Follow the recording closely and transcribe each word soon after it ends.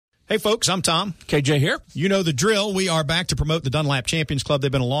Hey, folks, I'm Tom. KJ here. You know the drill. We are back to promote the Dunlap Champions Club.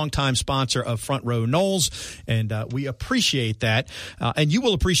 They've been a longtime sponsor of Front Row Knowles, and we appreciate that. And you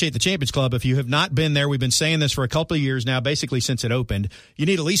will appreciate the Champions Club if you have not been there. We've been saying this for a couple of years now, basically since it opened. You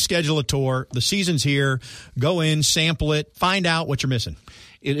need to at least schedule a tour. The season's here. Go in, sample it, find out what you're missing.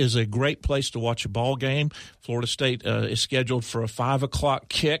 It is a great place to watch a ball game. Florida State is scheduled for a 5 o'clock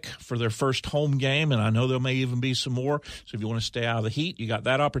kick for their first home game, and I know there may even be some more. So if you want to stay out of the heat, you got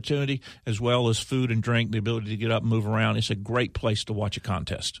that opportunity, as well as food and drink, the ability to get up and move around. It's a great place to watch a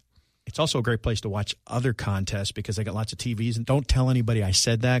contest. It's also a great place to watch other contests because they got lots of TVs. And don't tell anybody I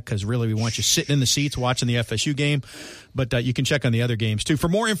said that because really we want you sitting in the seats watching the FSU game. But you can check on the other games, too. For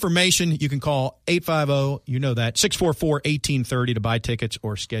more information, you can call 850, you know that, 644-1830 to buy tickets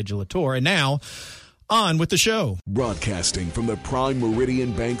or schedule a tour. And now, on with the show. Broadcasting from the Prime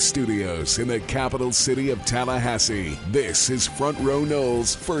Meridian Bank Studios in the capital city of Tallahassee, this is Front Row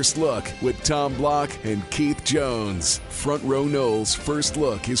Knowles First Look with Tom Block and Keith Jones. Front Row Knowles First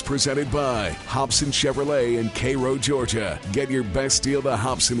Look is presented by Hobson Chevrolet in Cairo, Georgia. Get your best deal the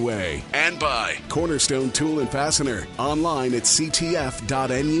Hobson way. And by Cornerstone Tool and Fastener, online at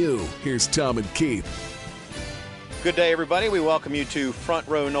ctf.nu. Here's Tom and Keith. Good day, everybody. We welcome you to Front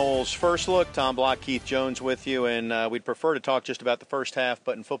Row Knowles First Look. Tom Block, Keith Jones with you, and we'd prefer to talk just about the first half,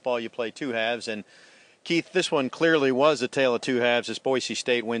 but in football you play two halves. And Keith, this one clearly was a tale of two halves as Boise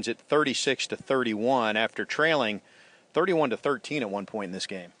State wins it 36-31 after trailing 31-13 at one point in this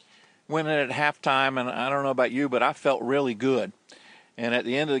game. Winning at halftime, and I don't know about you, but I felt really good. And at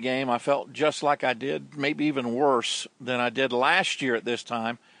the end of the game, I felt just like I did, maybe even worse than I did last year at this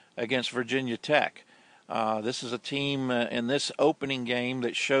time against Virginia Tech. This is a team in this opening game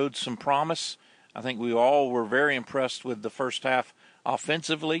that showed some promise. I think we all were very impressed with the first half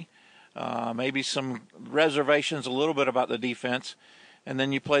offensively. Maybe some reservations a little bit about the defense. And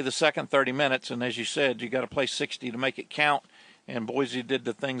then you play the second 30 minutes, and as you said, you got to play 60 to make it count. And Boise did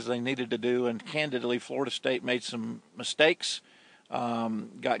the things they needed to do. And candidly, Florida State made some mistakes,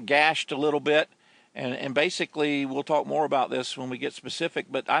 got gashed a little bit. And basically, we'll talk more about this when we get specific,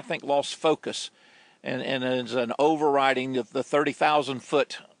 but I think lost focus. And as an overriding the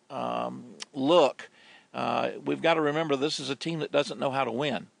 30,000-foot look, we've got to remember this is a team that doesn't know how to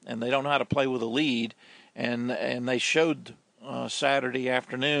win, and they don't know how to play with a lead, and they showed Saturday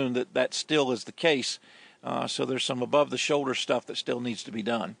afternoon that still is the case. So there's some above-the-shoulder stuff that still needs to be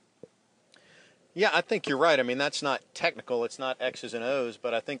done. Yeah, I think you're right. I mean, that's not technical. It's not X's and O's,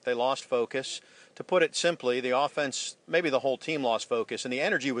 but I think they lost focus. To put it simply, the offense, maybe the whole team lost focus, and the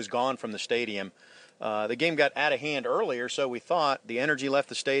energy was gone from the stadium. The game got out of hand earlier, so we thought the energy left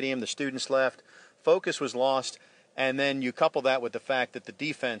the stadium, the students left, focus was lost, and then you couple that with the fact that the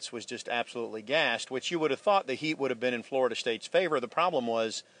defense was just absolutely gassed, which you would have thought the heat would have been in Florida State's favor. The problem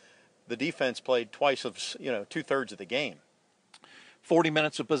was the defense played twice of, two-thirds of the game. 40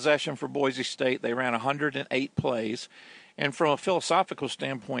 minutes of possession for Boise State. They ran 108 plays. And from a philosophical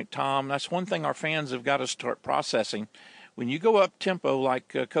standpoint, Tom, that's one thing our fans have got to start processing. When you go up tempo like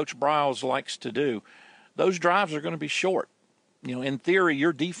Coach Briles likes to do, those drives are going to be short. In theory,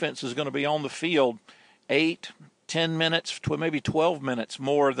 your defense is going to be on the field 8, 10 minutes, maybe 12 minutes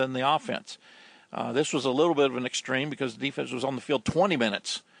more than the offense. This was a little bit of an extreme because the defense was on the field 20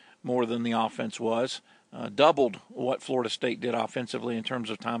 minutes more than the offense was. Doubled what Florida State did offensively in terms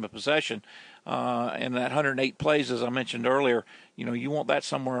of time of possession. And that 108 plays, as I mentioned earlier, you want that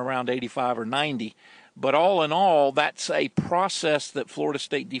somewhere around 85 or 90. But all in all, that's a process that Florida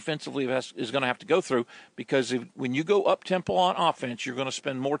State defensively is going to have to go through because when you go up-tempo on offense, you're going to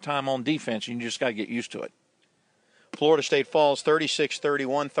spend more time on defense, and you just got to get used to it. Florida State falls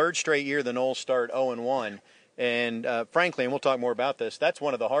 36-31, third straight year the Noles start 0-1. And frankly, and we'll talk more about this, that's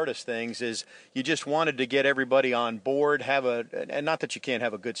one of the hardest things is you just wanted to get everybody on board, and not that you can't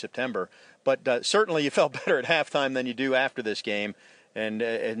have a good September, but certainly you felt better at halftime than you do after this game,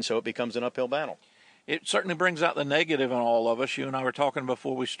 and so it becomes an uphill battle. It certainly brings out the negative in all of us. You and I were talking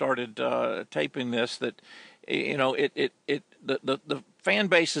before we started taping this that, the fan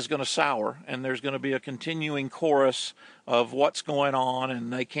base is going to sour, and there's going to be a continuing chorus of what's going on,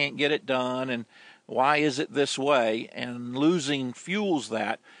 and they can't get it done, and why is it this way? And losing fuels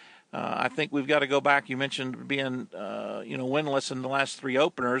that. I think we've got to go back. You mentioned being, winless in the last three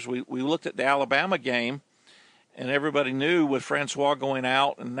openers. We looked at the Alabama game, and everybody knew with Francois going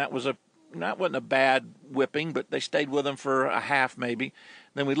out, and that wasn't a bad whipping, but they stayed with him for a half maybe.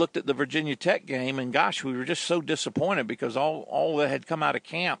 Then we looked at the Virginia Tech game, and gosh, we were just so disappointed because all that had come out of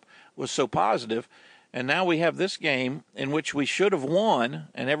camp was so positive. And now we have this game in which we should have won,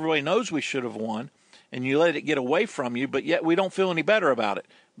 and everybody knows we should have won, and you let it get away from you, but yet we don't feel any better about it.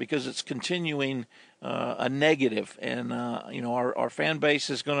 because it's continuing a negative. And, our fan base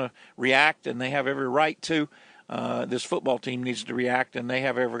is going to react, and they have every right to. This football team needs to react, and they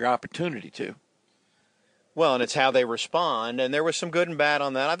have every opportunity to. Well, and it's how they respond, and there was some good and bad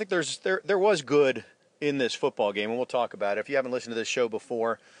on that. I think there was good in this football game, and we'll talk about it. If you haven't listened to this show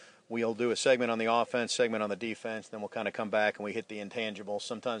before, we'll do a segment on the offense, segment on the defense, then we'll kind of come back and we hit the intangibles.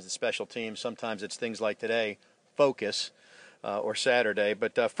 Sometimes it's special teams, sometimes it's things like today, focus, or Saturday.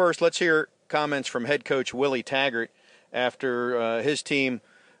 But first, let's hear comments from head coach Willie Taggart after his team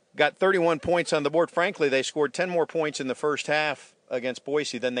got 31 points on the board. Frankly, they scored 10 more points in the first half against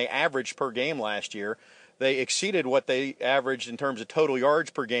Boise than they averaged per game last year. They exceeded what they averaged in terms of total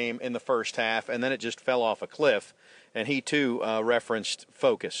yards per game in the first half, and then it just fell off a cliff. And he, too, referenced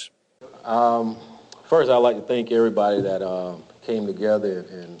focus. First, I'd like to thank everybody that came together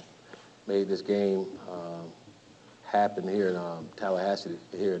and made this game happen here in Tallahassee,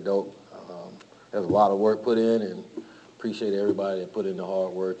 here in Doak. There was a lot of work put in, and appreciate everybody that put in the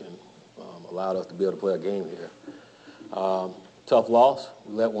hard work and allowed us to be able to play a game here. Tough loss.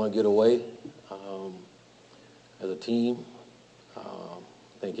 We let one get away. As a team, I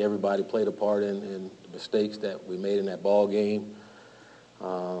think everybody played a part in the mistakes that we made in that ball game.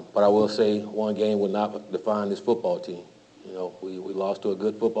 But I will say one game would not define this football team. You know, we lost to a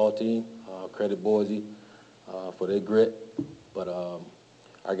good football team. Credit Boise for their grit. But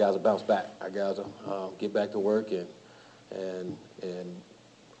our guys will bounce back. Our guys will get back to work, and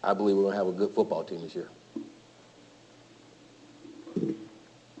I believe we're going to have a good football team this year.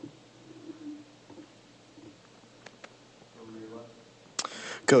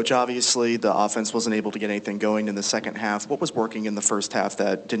 Coach, obviously the offense wasn't able to get anything going in the second half. What was working in the first half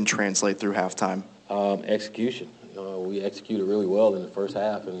that didn't translate through halftime? Execution. We executed really well in the first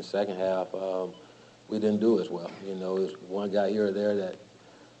half. In the second half, we didn't do as well. There's one guy here or there that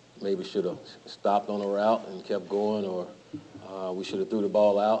maybe should have stopped on a route and kept going, or we should have threw the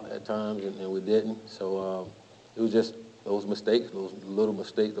ball out at times, and we didn't. So it was just those mistakes, those little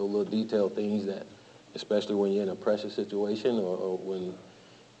detailed things that, especially when you're in a pressure situation or when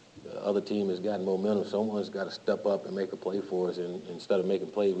the other team has gotten momentum, someone's got to step up and make a play for us. And instead of making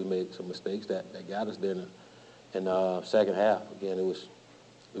plays, we made some mistakes that got us there in the second half. Again, it was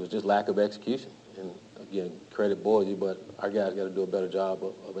just lack of execution. And again, credit Boise, but our guys got to do a better job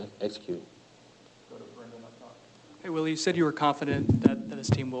of executing. Hey, Willie, you said you were confident that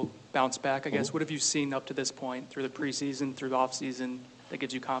this team will bounce back. I guess, what have you seen up to this point through the preseason, through the offseason, that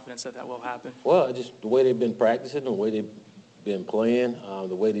gives you confidence that will happen? Well, just the way they've been practicing, the way they've been playing,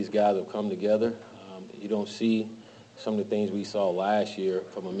 the way these guys have come together. You don't see some of the things we saw last year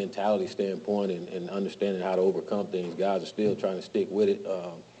from a mentality standpoint and understanding how to overcome things. Guys are still trying to stick with it.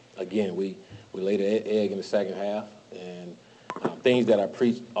 Again, we laid an egg in the second half, and things that I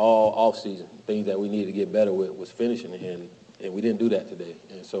preached all off-season, things that we needed to get better with was finishing, and we didn't do that today.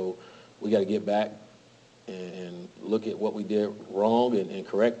 And so we got to get back and look at what we did wrong and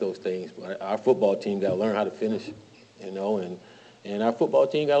correct those things. But our football team got to learn how to finish, and our football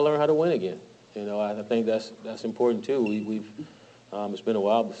team got to learn how to win again. I think that's important too. We've it's been a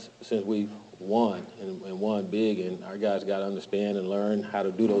while since we've won and won big, and our guys got to understand and learn how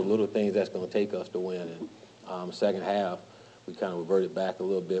to do those little things that's going to take us to win. And second half, we kind of reverted back a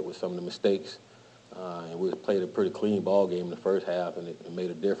little bit with some of the mistakes, and we played a pretty clean ball game in the first half, and it made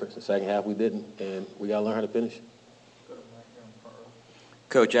a difference. The second half, we didn't, and we got to learn how to finish.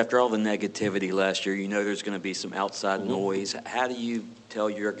 Coach, after all the negativity last year, there's going to be some outside noise. How do you tell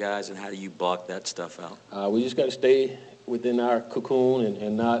your guys, and how do you block that stuff out? We just got to stay within our cocoon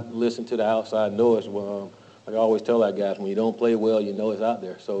and not listen to the outside noise. Like I always tell our guys, when you don't play well, it's out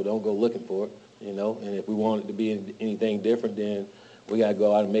there, so don't go looking for it. And if we want it to be anything different, then we got to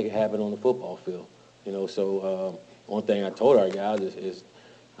go out and make it happen on the football field. So one thing I told our guys is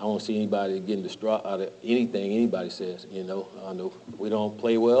I don't see anybody getting distraught out of anything anybody says. We don't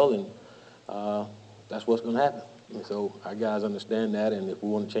play well, and that's what's going to happen. And so our guys understand that, and if we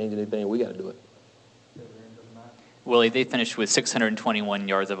want to change anything, we got to do it. Willie, they finished with 621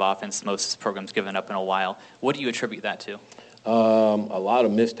 yards of offense, the most this program's given up in a while. What do you attribute that to? A lot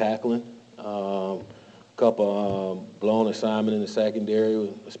of missed tackling. A couple blown assignment in the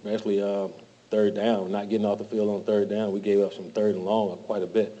secondary, especially third down. Not getting off the field on third down. We gave up some third and long quite a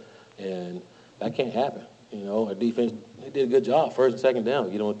bit, and that can't happen. Our defense, they did a good job. First and second down,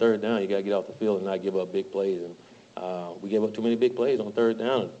 you get on third down, you got to get off the field and not give up big plays. And we gave up too many big plays on third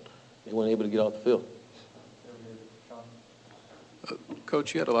down, and they weren't able to get off the field.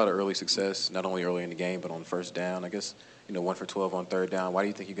 Coach, you had a lot of early success, not only early in the game, but on first down. I guess, 1 for 12 on third down. Why do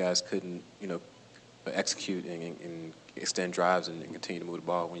you think you guys couldn't, execute and extend drives and continue to move the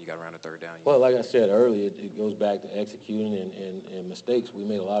ball when you got around the third down. Well, like I said earlier, it goes back to executing and mistakes. We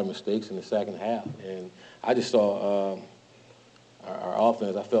made a lot of mistakes in the second half, and I just saw our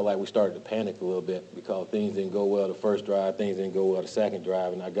offense. I felt like we started to panic a little bit because things didn't go well the first drive, things didn't go well the second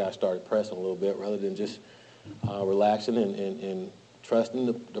drive, and our guys started pressing a little bit rather than just relaxing and trusting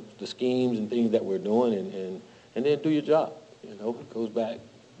the schemes and things that we're doing, and then do your job. You know, it goes back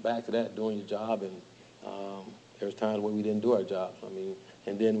to that, doing your job, and there's times where we didn't do our jobs. I mean,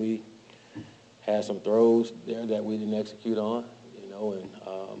 and then we had some throws there that we didn't execute on, you know,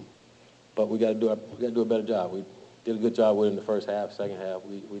 and but we got to do a better job. We did a good job with it in the first half. Second half,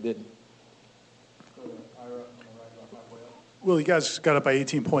 we didn't. Well, you guys got up by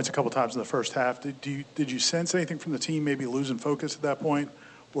 18 points a couple times in the first half. Did you sense anything from the team maybe losing focus at that point,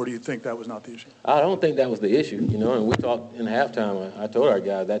 or do you think that was not the issue? I don't think that was the issue, you know, and we talked in halftime. I told our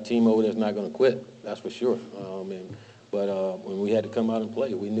guys that team over there is not going to quit, that's for sure. But when we had to come out and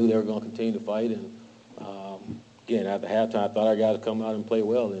play, we knew they were going to continue to fight. And, again, after halftime, I thought our guys would come out and play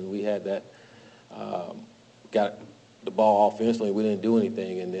well, and we had that, got the ball offensively, we didn't do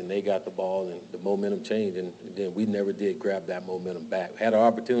anything, and then they got the ball, and the momentum changed, and then we never did grab that momentum back. Had our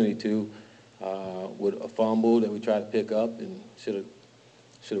opportunity to with a fumble that we tried to pick up, and should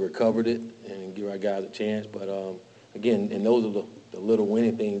have recovered it and give our guys a chance. But, again, and those are the little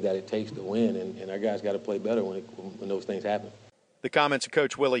winning things that it takes to win, and our guys got to play better when those things happen. The comments of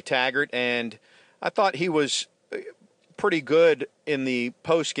Coach Willie Taggart, and I thought he was pretty good in the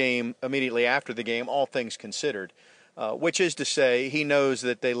post game immediately after the game, all things considered. Which is to say, he knows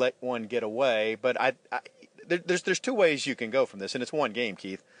that they let one get away. But there's two ways you can go from this, and it's one game,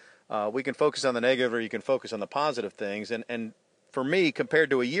 Keith. We can focus on the negative, or you can focus on the positive things. And for me, compared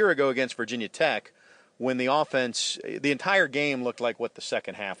to a year ago against Virginia Tech, when the offense, the entire game looked like what the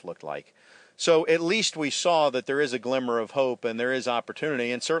second half looked like. So at least we saw that there is a glimmer of hope and there is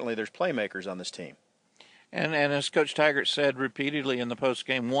opportunity, and certainly there's playmakers on this team. And as Coach Taggart said repeatedly in the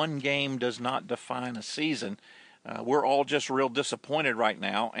postgame, one game does not define a season. We're all just real disappointed right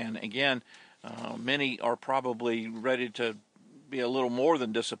now. And, again, many are probably ready to be a little more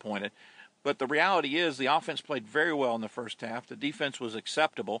than disappointed. But the reality is the offense played very well in the first half. The defense was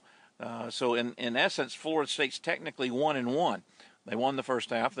acceptable. So, in essence, Florida State's technically 1-1. They won the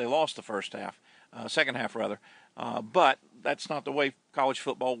first half. They lost the second half, rather. But that's not the way college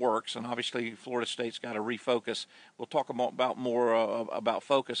football works, and obviously Florida State's got to refocus. We'll talk about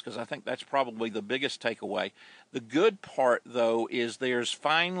focus because I think that's probably the biggest takeaway. The good part, though, is there's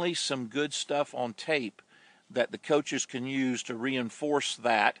finally some good stuff on tape that the coaches can use to reinforce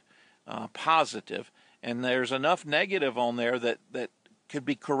that positive, and there's enough negative on there that could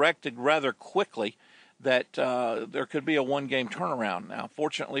be corrected rather quickly that there could be a one-game turnaround. Now,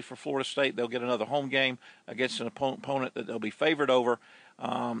 fortunately for Florida State, they'll get another home game against an opponent that they'll be favored over.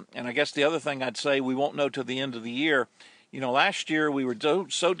 And I guess the other thing I'd say, we won't know till the end of the year. You know, last year we were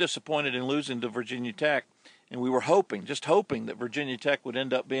so disappointed in losing to Virginia Tech, and we were just hoping that Virginia Tech would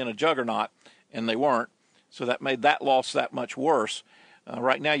end up being a juggernaut, and they weren't. So that made that loss that much worse.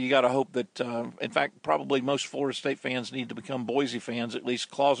 Right now, you got to hope that, in fact, probably most Florida State fans need to become Boise fans, at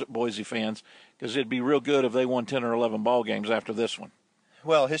least closet Boise fans, because it'd be real good if they won 10 or 11 ball games after this one.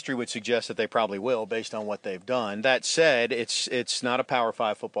 Well, history would suggest that they probably will, based on what they've done. That said, it's not a Power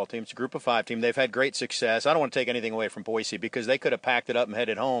 5 football team. It's a Group of 5 team. They've had great success. I don't want to take anything away from Boise because they could have packed it up and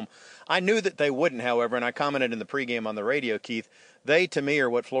headed home. I knew that they wouldn't, however, and I commented in the pregame on the radio, Keith. They, to me, are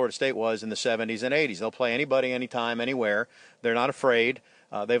what Florida State was in the 70s and 80s. They'll play anybody, anytime, anywhere. They're not afraid.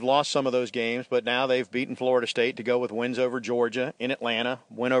 They've lost some of those games, but now they've beaten Florida State to go with wins over Georgia in Atlanta,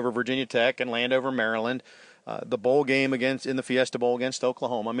 win over Virginia Tech, and land over Maryland. The bowl game in the Fiesta Bowl against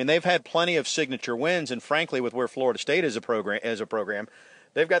Oklahoma. I mean, they've had plenty of signature wins, and frankly, with where Florida State is as a program,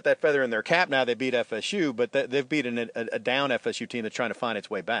 they've got that feather in their cap now. They beat FSU, but they've beaten a down FSU team that's trying to find its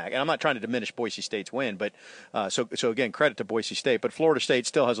way back. And I'm not trying to diminish Boise State's win, but so again, credit to Boise State. But Florida State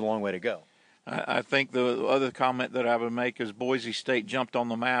still has a long way to go. I think the other comment that I would make is Boise State jumped on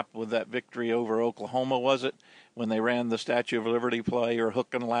the map with that victory over Oklahoma, was it? When they ran the Statue of Liberty play or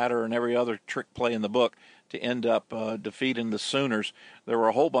hook and ladder and every other trick play in the book to end up defeating the Sooners. There were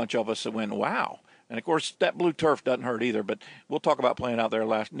a whole bunch of us that went, wow. And, of course, that blue turf doesn't hurt either, but we'll talk about playing out there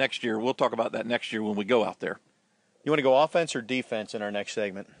next year. We'll talk about that next year when we go out there. You want to go offense or defense in our next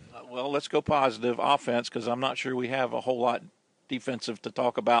segment? Well, let's go positive offense because I'm not sure we have a whole lot defensive to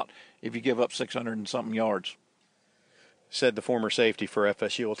talk about if you give up 600 and something yards. Said the former safety for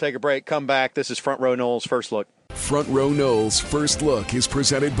FSU. We'll take a break, come back. This is Front Row Noles First Look. Front Row Noles First Look is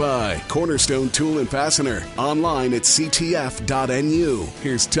presented by Cornerstone Tool and Fastener. Online at ctf.nu.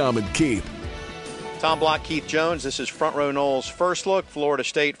 Here's Tom and Keith. Tom Block, Keith Jones. This is Front Row Noles First Look. Florida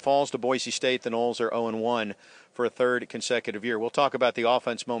State falls to Boise State. The Noles are 0-1 for a third consecutive year. We'll talk about the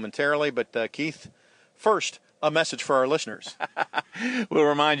offense momentarily, but Keith, first, a message for our listeners. We'll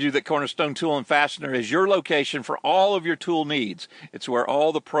remind you that Cornerstone Tool and Fastener is your location for all of your tool needs. It's where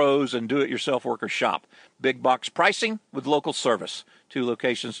all the pros and do-it-yourself workers shop. Big box pricing with local service. 2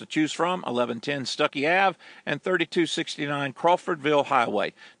 locations to choose from, 1110 Stuckey Ave and 3269 Crawfordville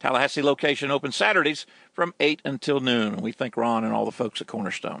Highway. Tallahassee location open Saturdays from 8 until noon. We thank Ron and all the folks at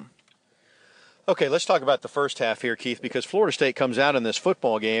Cornerstone. Okay, let's talk about the first half here, Keith, because Florida State comes out in this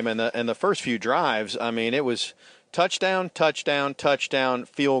football game, and the first few drives, I mean, it was touchdown, touchdown, touchdown,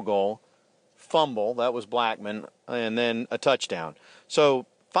 field goal, fumble, that was Blackman, and then a touchdown. So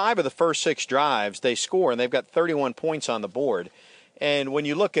 5 of the first 6 drives, they score, and they've got 31 points on the board. And when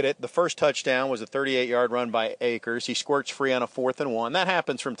you look at it, the first touchdown was a 38-yard run by Akers. He squirts free on a 4th and 1. That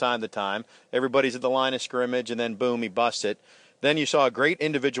happens from time to time. Everybody's at the line of scrimmage, and then, boom, he busts it. Then you saw a great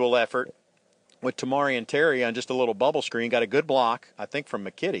individual effort with Tamari and Terry on just a little bubble screen. Got a good block, I think, from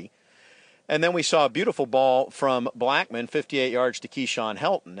McKitty. And then we saw a beautiful ball from Blackman, 58 yards to Keyshawn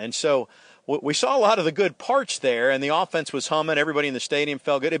Helton. And so we saw a lot of the good parts there, and the offense was humming. Everybody in the stadium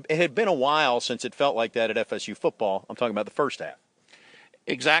felt good. It had been a while since it felt like that at FSU football. I'm talking about the first half.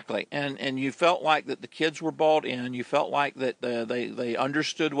 Exactly, and you felt like that the kids were bought in. You felt like that they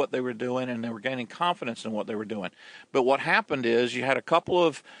understood what they were doing, and they were gaining confidence in what they were doing. But what happened is you had a couple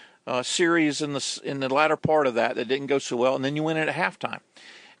of series in the latter part of that didn't go so well, and then you went in at halftime.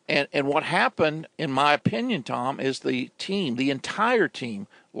 And what happened, in my opinion, Tom, is the entire team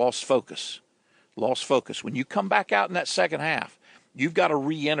lost focus. When you come back out in that second half, you've got to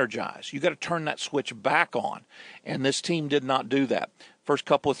re-energize. You've got to turn that switch back on, and this team did not do that. First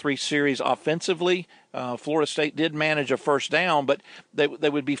couple of 3 series offensively, Florida State did manage a first down, but they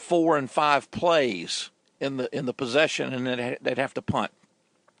would be 4 and 5 plays in the possession, and then they'd have to punt.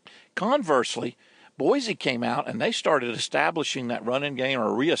 Conversely, Boise came out and they started establishing that running game,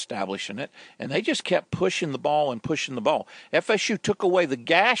 or reestablishing it, and they just kept pushing the ball. FSU took away the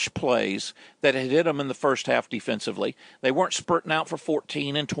gash plays that had hit them in the first half defensively. They weren't spurting out for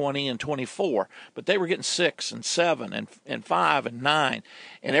 14 and 20 and 24, but they were getting 6 and 7 and 5 and 9.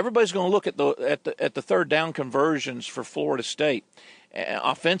 And everybody's going to look at the third down conversions for Florida State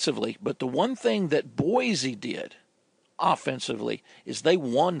offensively. But the one thing that Boise did offensively is they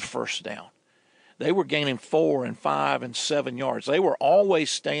won first down. They were gaining 4 and 5 and 7 yards. They were always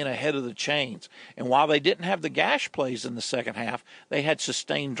staying ahead of the chains. And while they didn't have the gash plays in the second half, they had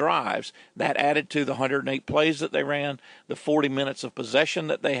sustained drives. That added to the 108 plays that they ran, the 40 minutes of possession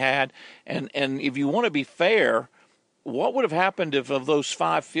that they had. And if you want to be fair, what would have happened if of those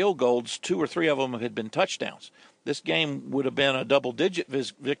 5 field goals, 2 or 3 of them had been touchdowns? This game would have been a double-digit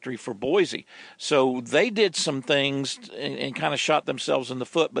victory for Boise. So they did some things and kind of shot themselves in the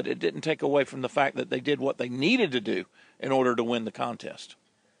foot, but it didn't take away from the fact that they did what they needed to do in order to win the contest.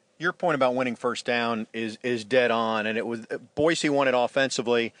 Your point about winning first down is dead on, and it was Boise won it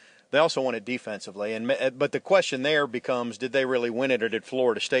offensively. They also won it defensively. But the question there becomes, did they really win it, or did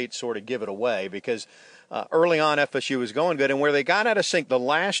Florida State sort of give it away? Because early on, FSU was going good, and where they got out of sync, the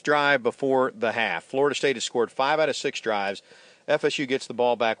last drive before the half, Florida State has scored 5 out of 6 drives. FSU gets the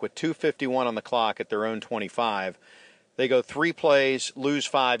ball back with 2:51 on the clock at their own 25. They go 3 plays, lose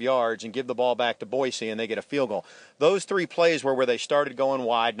 5 yards, and give the ball back to Boise, and they get a field goal. Those 3 plays were where they started going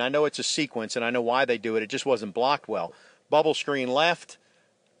wide, and I know it's a sequence, and I know why they do it. It just wasn't blocked well. Bubble screen left,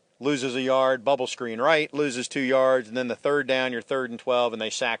 loses a yard, bubble screen right, loses 2 yards, and then the third down, your 3rd and 12, and they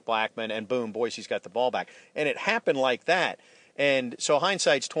sack Blackman, and boom, Boise's got the ball back. And it happened like that. And so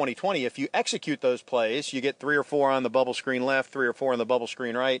hindsight's 20/20. If you execute those plays, you get 3 or 4 on the bubble screen left, 3 or 4 on the bubble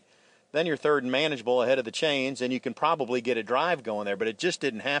screen right, then you're 3rd and manageable ahead of the chains, and you can probably get a drive going there. But it just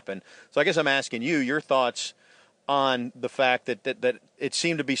didn't happen. So I guess I'm asking you your thoughts on the fact that it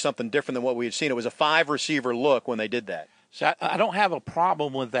seemed to be something different than what we had seen. It was a 5-receiver look when they did that. So I don't have a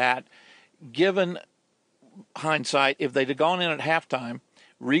problem with that, given hindsight. If they'd have gone in at halftime,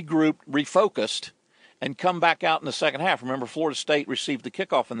 regrouped, refocused, and come back out in the second half. Remember, Florida State received the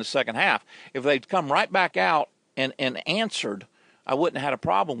kickoff in the second half. If they'd come right back out and answered, I wouldn't have had a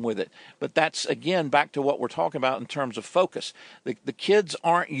problem with it. But that's, again, back to what we're talking about in terms of focus. The kids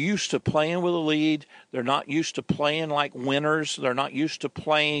aren't used to playing with a lead. They're not used to playing like winners. They're not used to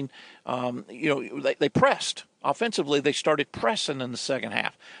playing, they pressed. Offensively, they started pressing in the second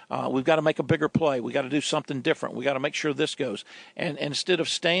half. We've got to make a bigger play. We've got to do something different. We've got to make sure this goes. And instead of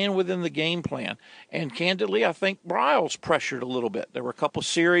staying within the game plan, and candidly, I think Briles pressured a little bit. There were a couple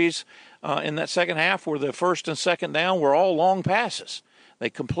series in that second half where the first and second down were all long passes. They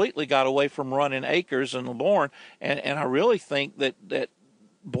completely got away from running Akers and LeBourne, and I really think that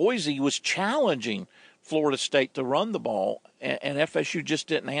Boise was challenging Florida State to run the ball, and FSU just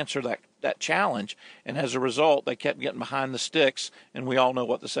didn't answer that challenge. And as a result, they kept getting behind the sticks, and we all know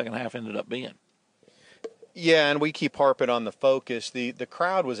what the second half ended up being. Yeah, and we keep harping on the focus. The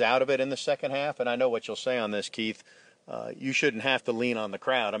crowd was out of it in the second half, and I know what you'll say on this, Keith. You shouldn't have to lean on the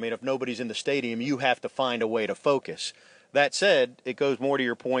crowd. I mean, if nobody's in the stadium, you have to find a way to focus. That said, it goes more to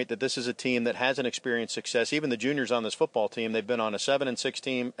your point that this is a team that hasn't experienced success. Even the juniors on this football team, they've been on a 7-6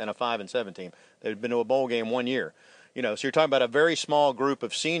 team and a 5-7 team. They've been to a bowl game 1 year. So you're talking about a very small group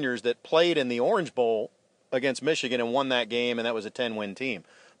of seniors that played in the Orange Bowl against Michigan and won that game, and that was a 10-win team.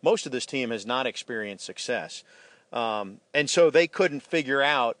 Most of this team has not experienced success. And so they couldn't figure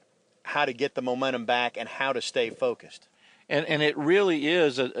out how to get the momentum back and how to stay focused. And it really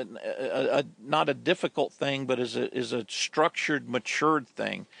is not a difficult thing, but is a structured, matured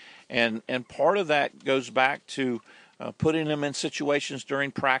thing. And part of that goes back to putting them in situations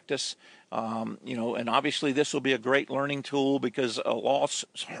during practice. And obviously this will be a great learning tool because a loss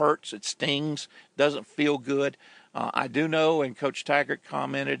hurts, it stings, doesn't feel good. I do know, and Coach Taggart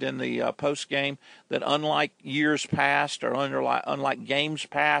commented in the post game, that unlike years past or unlike games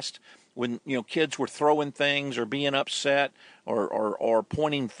past, when kids were throwing things or being upset or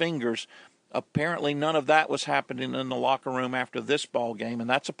pointing fingers, apparently none of that was happening in the locker room after this ball game, and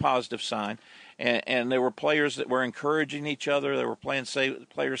that's a positive sign. And there were players that were encouraging each other. There were players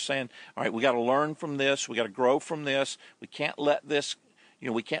saying, "All right, we got to learn from this. We got to grow from this. We can't let this."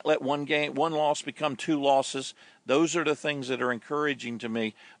 We can't let one loss become 2 losses. Those are the things that are encouraging to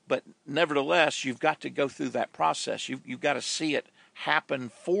me. But nevertheless, you've got to go through that process. You've got to see it happen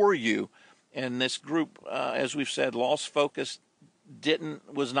for you. And this group, as we've said, lost focus,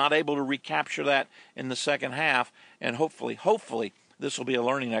 was not able to recapture that in the second half. And hopefully, this will be a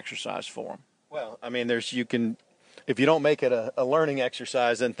learning exercise for them. Well, I mean, if you don't make it a learning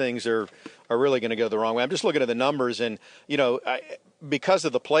exercise, then things are really going to go the wrong way. I'm just looking at the numbers, and because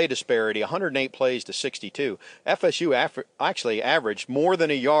of the play disparity, 108 plays to 62, FSU actually averaged more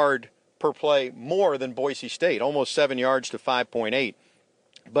than a yard per play, more than Boise State, almost 7 yards to 5.8.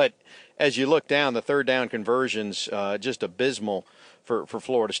 But as you look down, the third down conversions just abysmal for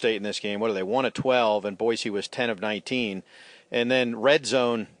Florida State in this game. What are they? 1 of 12, and Boise was 10 of 19. And then red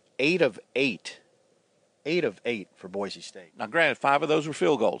zone, 8 of 8. 8 of 8 for Boise State. Now, granted, 5 of those were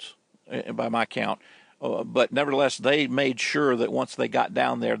field goals by my count. But nevertheless, they made sure that once they got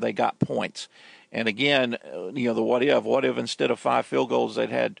down there, they got points. And again, the what if instead of 5 field goals,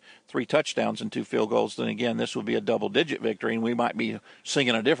 they'd had 3 touchdowns and 2 field goals, then again, this would be a double-digit victory, and we might be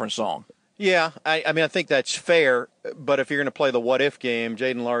singing a different song. Yeah, I mean, I think that's fair. But if you're going to play the what-if game,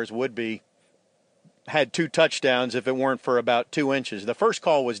 Jaden Lars had 2 touchdowns if it weren't for about 2 inches. The first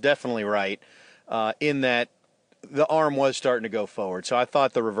call was definitely right in that the arm was starting to go forward. So I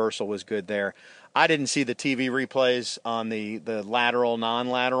thought the reversal was good there. I didn't see the TV replays on the lateral,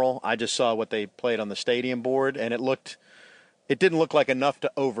 non-lateral. I just saw what they played on the stadium board, and it didn't look like enough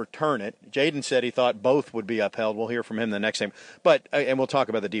to overturn it. Jaden said he thought both would be upheld. We'll hear from him the next time. And we'll talk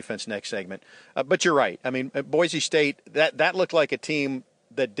about the defense next segment. But you're right. I mean, Boise State, that looked like a team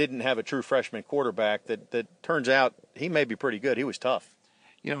that didn't have a true freshman quarterback that turns out he may be pretty good. He was tough.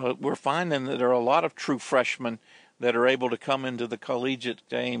 We're finding that there are a lot of true freshmen that are able to come into the collegiate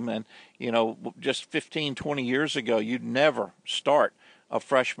game. And, just 15, 20 years ago, you'd never start a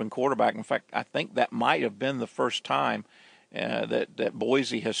freshman quarterback. In fact, I think that might have been the first time that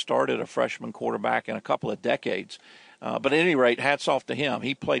Boise has started a freshman quarterback in a couple of decades. But at any rate, hats off to him.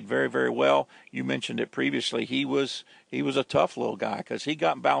 He played very, very well. You mentioned it previously. He was a tough little guy because he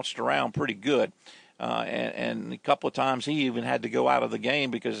got bounced around pretty good. And a couple of times he even had to go out of the game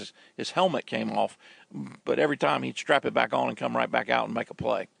because his helmet came off. But every time he'd strap it back on and come right back out and make a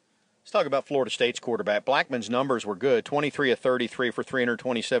play. Let's talk about Florida State's quarterback. Blackman's numbers were good, 23 of 33 for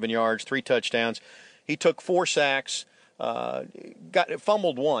 327 yards, 3 touchdowns. He took 4 sacks,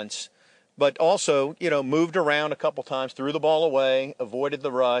 fumbled once, but also, moved around a couple times, threw the ball away, avoided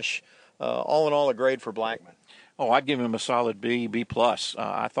the rush. All in all, a grade for Blackman. Oh, I'd give him a solid B+.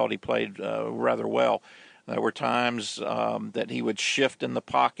 I thought he played rather well. There were times that he would shift in the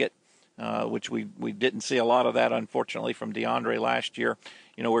pocket, which we didn't see a lot of that, unfortunately, from DeAndre last year,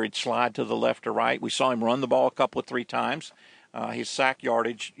 where he'd slide to the left or right. We saw him run the ball 3 times. His sack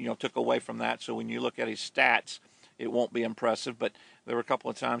yardage, took away from that. So when you look at his stats, it won't be impressive. But there were a couple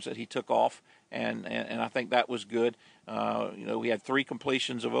of times that he took off, and I think that was good. We had 3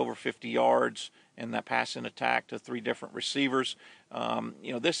 completions of over 50 yards in that passing attack to 3 different receivers.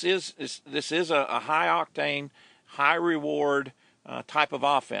 This is a high-octane, high-reward type of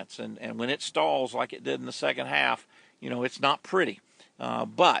offense. And when it stalls like it did in the second half, it's not pretty.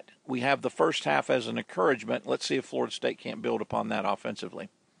 But we have the first half as an encouragement. Let's see if Florida State can't build upon that offensively.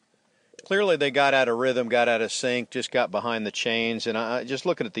 Clearly they got out of rhythm, got out of sync, just got behind the chains. And I just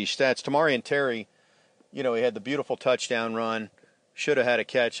looking at these stats, Tamarian Terry, he had the beautiful touchdown run, should have had a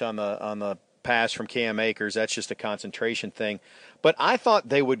catch on the pass from Cam Akers. That's just a concentration thing. But I thought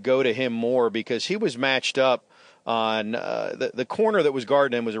they would go to him more because he was matched up on the corner that was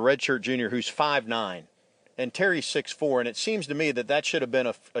guarding him was a redshirt junior who's 5'9", and Terry's 6'4", and it seems to me that should have been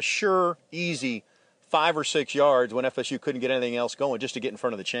a sure, easy 5 or 6 yards when FSU couldn't get anything else going just to get in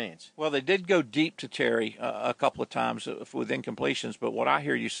front of the chains. Well, they did go deep to Terry a couple of times with incompletions, but what I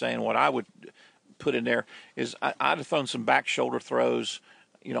hear you saying, what I would put in there is I'd have thrown some back shoulder throws.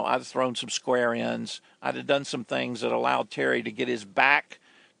 I'd have thrown some square ends. I'd have done some things that allowed Terry to get his back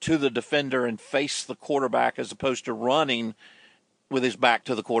to the defender and face the quarterback as opposed to running with his back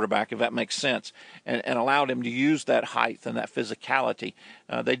to the quarterback, if that makes sense, and allowed him to use that height and that physicality.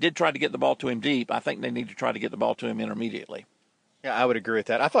 They did try to get the ball to him deep. I think they need to try to get the ball to him intermediately. Yeah, I would agree with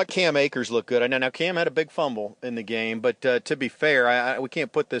that. I thought Cam Akers looked good. Now Cam had a big fumble in the game, but to be fair, we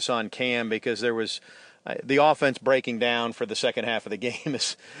can't put this on Cam because there was the offense breaking down for the second half of the game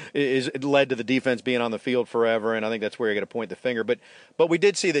is led to the defense being on the field forever, and I think that's where you got to point the finger. But we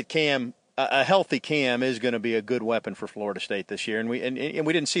did see that Cam, a healthy Cam, is going to be a good weapon for Florida State this year, and we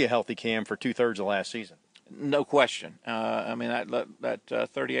didn't see a healthy Cam for 2/3 of last season. No question. That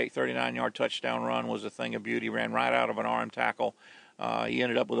 38, 39-yard touchdown run was a thing of beauty. Ran right out of an arm tackle. He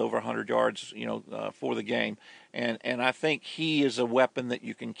ended up with over 100 yards, for the game. And I think he is a weapon that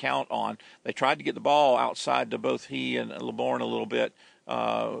you can count on. They tried to get the ball outside to both he and LeBourne a little bit,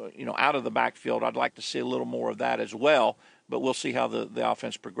 out of the backfield. I'd like to see a little more of that as well. But we'll see how the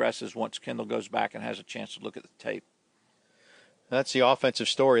offense progresses once Kendall goes back and has a chance to look at the tape. That's the offensive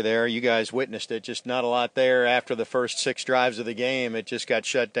story there. You guys witnessed it. Just not a lot there after the first 6 drives of the game. It just got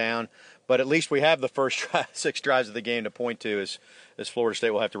shut down. But at least we have the first 6 drives of the game to point to as Florida State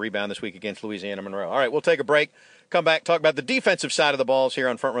will have to rebound this week against Louisiana Monroe. All right, we'll take a break. Come back, talk about the defensive side of the balls here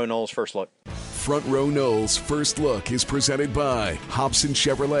on Front Row Noles First Look. Front Row Noles First Look is presented by Hobson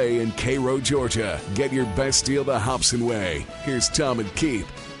Chevrolet in Cairo, Georgia. Get your best deal the Hobson way. Here's Tom and Keith.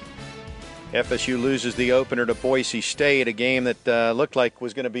 FSU loses the opener to Boise State, a game that looked like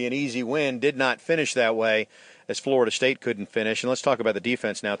was going to be an easy win, did not finish that way as Florida State couldn't finish. And let's talk about the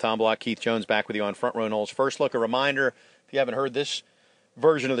defense now. Tom Block, Keith Jones back with you on Front Row Noles First Look. A reminder, if you haven't heard this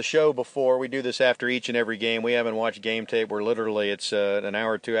version of the show before, we do this after each and every game. We haven't watched game tape. We're literally, it's an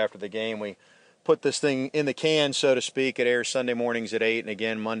hour or two after the game. We put this thing in the can, so to speak. It airs Sunday mornings at 8 and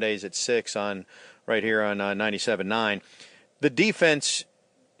again Mondays at 6 right here on 97.9. The defense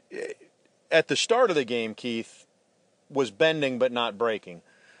at the start of the game, Keith, was bending but not breaking.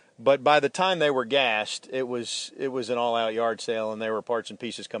 But by the time they were gassed, it was an all-out yard sale, and there were parts and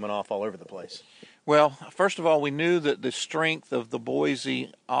pieces coming off all over the place. Well, first of all, we knew that the strength of the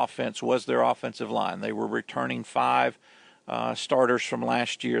Boise offense was their offensive line. They were returning 5 starters from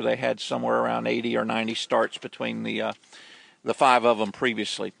last year. They had somewhere around 80 or 90 starts between the 5 of them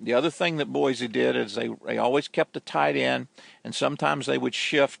previously. The other thing that Boise did is they always kept a tight end, and sometimes they would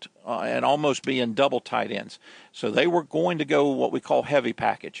shift and almost be in double tight ends. So they were going to go what we call heavy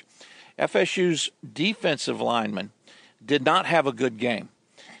package. FSU's defensive linemen did not have a good game.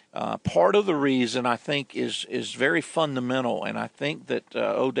 Part of the reason, I think, is very fundamental, and I think that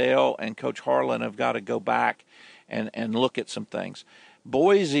Odell and Coach Harlan have got to go back and look at some things.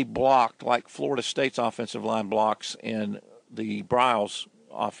 Boise blocked like Florida State's offensive line blocks in the Briles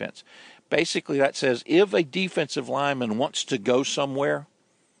offense. Basically, that says if a defensive lineman wants to go somewhere,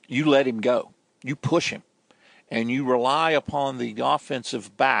 you let him go. You push him. And you rely upon the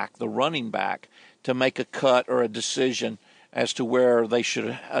offensive back, the running back, to make a cut or a decision as to where they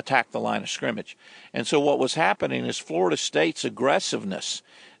should attack the line of scrimmage. And so what was happening is Florida State's aggressiveness,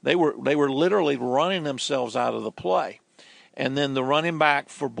 they were literally running themselves out of the play. And then the running back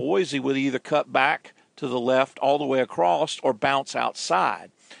for Boise would either cut back to the left all the way across or bounce outside.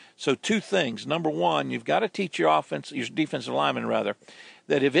 So 2 things. Number one, you've got to teach your defensive lineman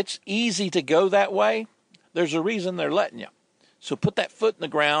that if it's easy to go that way, there's a reason they're letting you. So put that foot in the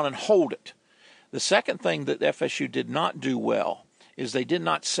ground and hold it. The second thing that FSU did not do well is they did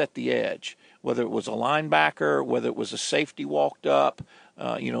not set the edge, whether it was a linebacker, whether it was a safety walked up,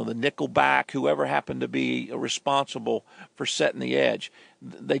 the nickel back, whoever happened to be responsible for setting the edge.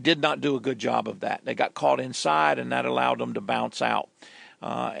 They did not do a good job of that. They got caught inside, and that allowed them to bounce out.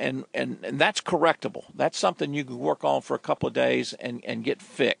 And that's correctable. That's something you could work on for a couple of days and get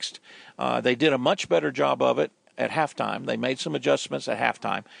fixed. They did a much better job of it at halftime. They made some adjustments at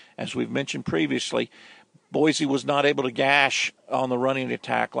halftime. As we've mentioned previously, Boise was not able to gash on the running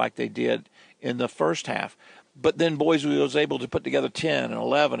attack like they did in the first half. But then Boise was able to put together 10 and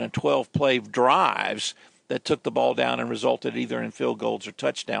 11 and 12 play drives that took the ball down and resulted either in field goals or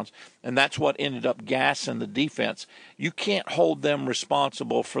touchdowns. And that's what ended up gassing the defense. You can't hold them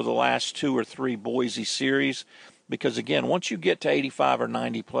responsible for the last 2 or 3 Boise series because, again, once you get to 85 or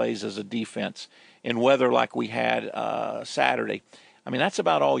 90 plays as a defense in weather like we had Saturday, I mean, that's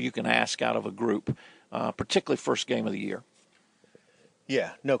about all you can ask out of a group, particularly first game of the year.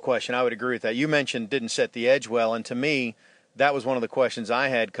 Yeah, no question. I would agree with that. You mentioned didn't set the edge well, and to me, that was one of the questions I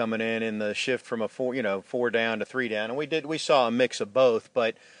had coming in the shift from a 4 down to 3 down, and we saw a mix of both.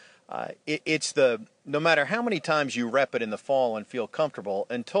 But it's no matter how many times you rep it in the fall and feel comfortable,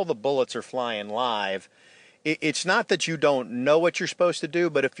 until the bullets are flying live, it's not that you don't know what you're supposed to do,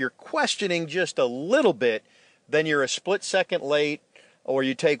 but if you're questioning just a little bit, then you're a split second late, or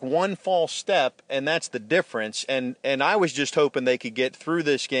you take one false step, and that's the difference. And I was just hoping they could get through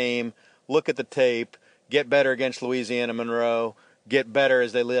this game, look at the tape, get better against Louisiana Monroe, get better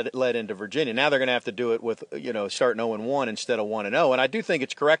as they led into Virginia. Now they're going to have to do it with, starting 0-1 instead of 1-0. And I do think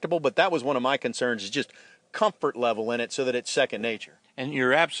it's correctable, but that was one of my concerns, is just comfort level in it so that it's second nature. And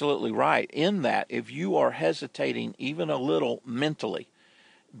you're absolutely right in that if you are hesitating even a little mentally,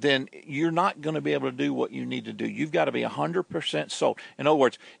 then you're not going to be able to do what you need to do. You've got to be 100% sold. In other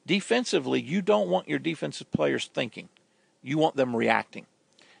words, defensively, you don't want your defensive players thinking. You want them reacting.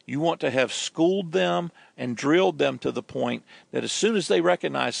 You want to have schooled them and drilled them to the point that as soon as they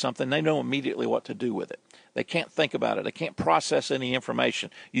recognize something, they know immediately what to do with it. They can't think about it. They can't process any information.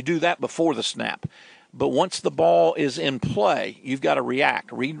 You do that before the snap. But once the ball is in play, you've got to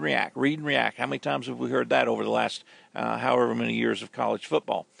react, read and react, read and react. How many times have we heard that over the last however many years of college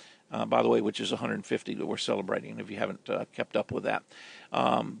football? By the way, which is 150 that we're celebrating, if you haven't kept up with that.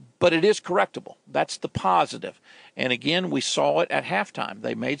 But it is correctable. That's the positive. And again, we saw it at halftime.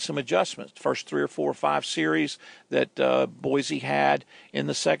 They made some adjustments. First 3 or 4 or 5 series that Boise had in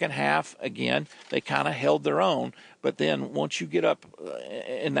the second half, again, they kind of held their own. But then once you get up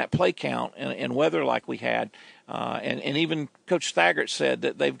in that play count and weather like we had, and even Coach Thagard said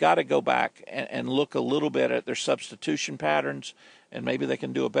that they've got to go back and look a little bit at their substitution patterns, and maybe they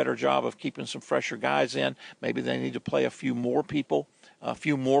can do a better job of keeping some fresher guys in. Maybe they need to play a few more people, a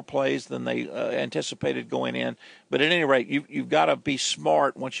few more plays than they anticipated going in. But at any rate, you've got to be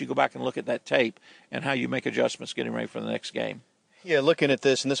smart once you go back and look at that tape and how you make adjustments getting ready for the next game. Yeah, looking at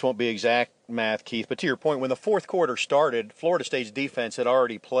this, and this won't be exact math, Keith, but to your point, when the fourth quarter started, Florida State's defense had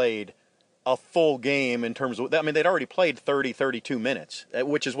already played a full game in terms of, they'd already played 30, 32 minutes,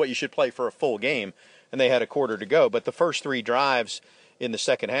 which is what you should play for a full game, and they had a quarter to go. But the first 3 drives in the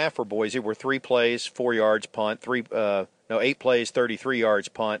second half for Boise were 3 plays, 4 yards, punt, 8 plays, 33 yards,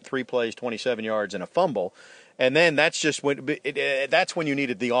 punt, 3 plays, 27 yards, and a fumble. And then that's when you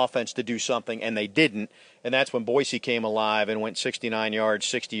needed the offense to do something, and they didn't. And that's when Boise came alive and went 69 yards,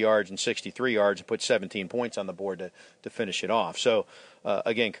 60 yards, and 63 yards and put 17 points on the board to finish it off. So,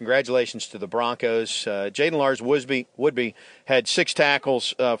 again, congratulations to the Broncos. Jaden Lars-Woodby had 6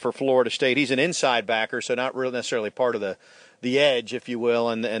 tackles for Florida State. He's an inside backer, so not really necessarily part of the edge, if you will,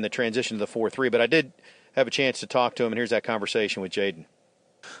 and the transition to the 4-3. But I did have a chance to talk to him, and here's that conversation with Jaden.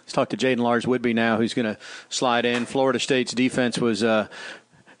 Let's talk to Jaden Lars-Woodby now, who's going to slide in. Florida State's defense was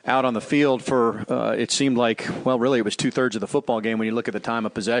out on the field for, it seemed like, well, really it was 2/3 of the football game when you look at the time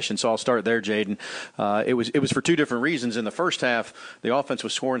of possession. So I'll start there, Jaden. It was for 2 different reasons. In the first half, the offense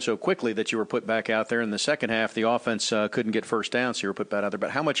was scoring so quickly that you were put back out there. In the second half, the offense couldn't get first down, so you were put back out there.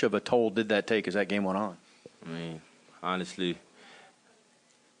 But how much of a toll did that take as that game went on? I mean, honestly,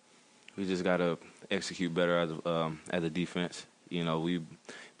 we just got to execute better as a defense. We've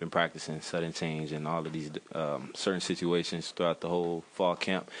been practicing sudden change and all of these certain situations throughout the whole fall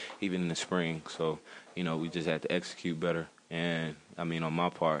camp, even in the spring. So, we just had to execute better. And, on my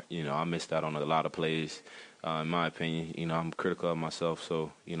part, I missed out on a lot of plays. In my opinion, I'm critical of myself.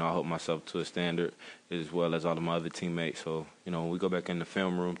 So, I hold myself to a standard as well as all of my other teammates. So, when we go back in the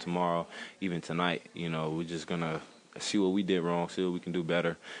film room tomorrow, even tonight, we're just going to see what we did wrong, see what we can do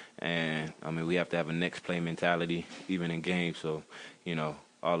better. And, we have to have a next play mentality, even in games. So,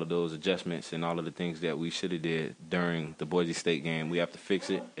 all of those adjustments and all of the things that we should have did during the Boise State game, we have to fix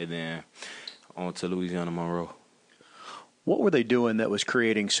it, and then on to Louisiana Monroe. What were they doing that was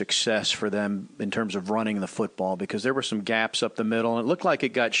creating success for them in terms of running the football? Because there were some gaps up the middle, and it looked like it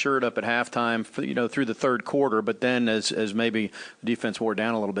got shored up at halftime, through the third quarter. But then, as maybe the defense wore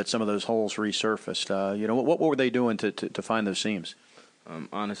down a little bit, some of those holes resurfaced. What were they doing to find those seams?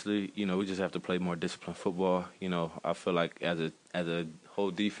 Honestly, we just have to play more disciplined football. I feel like as a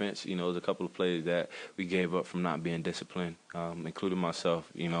whole defense, there's a couple of plays that we gave up from not being disciplined, including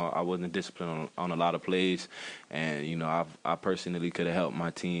myself. I wasn't disciplined on a lot of plays, and I personally could have helped my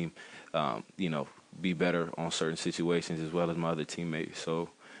team, be better on certain situations as well as my other teammates. So,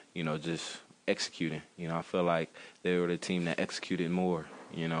 just executing. I feel like they were the team that executed more.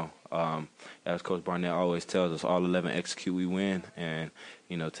 As Coach Barnett always tells us, all 11 execute, we win. And,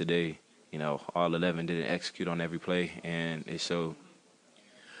 today, all 11 didn't execute on every play, and it showed.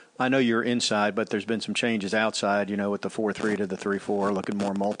 I know you're inside, but there's been some changes outside, with the 4-3 to the 3-4, looking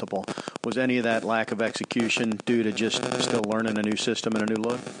more multiple. Was any of that lack of execution due to just still learning a new system and a new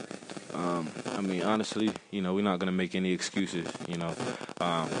look? Honestly, we're not going to make any excuses. We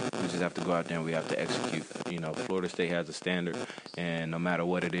just have to go out there and we have to execute. Florida State has a standard, and no matter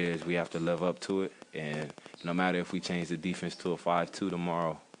what it is, we have to live up to it. And no matter if we change the defense to a 5-2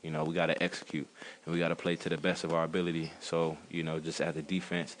 tomorrow, we got to execute, and we got to play to the best of our ability. So, just as a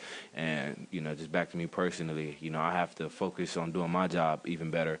defense and, just back to me personally, I have to focus on doing my job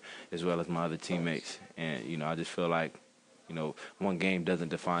even better as well as my other teammates. And, I just feel like, one game doesn't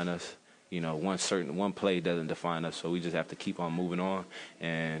define us. One play doesn't define us. So we just have to keep on moving on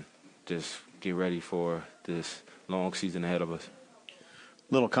and just get ready for this long season ahead of us.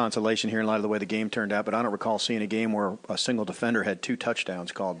 Little consolation here in light of the way the game turned out, but I don't recall seeing a game where a single defender had 2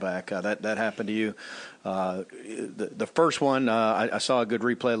 touchdowns called back. That happened to you. The first one, I saw a good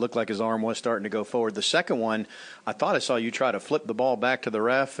replay. It looked like his arm was starting to go forward. The second one, I thought I saw you try to flip the ball back to the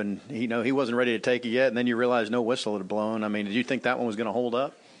ref, and he wasn't ready to take it yet, and then you realized no whistle had blown. Did you think that one was going to hold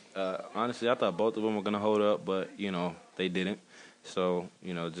up? Honestly, I thought both of them were going to hold up, but, they didn't. So,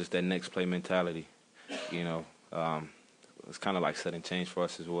 just that next play mentality, it's kind of like sudden change for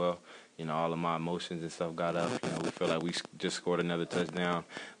us as well. All of my emotions and stuff got up. We feel like we just scored another touchdown.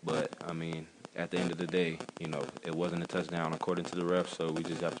 But, at the end of the day, it wasn't a touchdown according to the refs, so we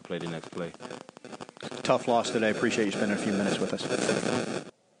just have to play the next play. Tough loss today. Appreciate you spending a few minutes with us.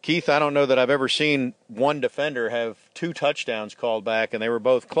 Keith, I don't know that I've ever seen one defender have 2 touchdowns called back, and they were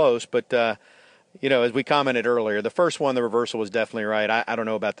both close. But, as we commented earlier, the first one, the reversal was definitely right. I don't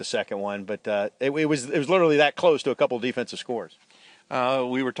know about the second one, but it was literally that close to a couple of defensive scores.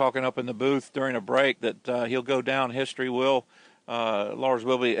 We were talking up in the booth during a break that he'll go down history, Lars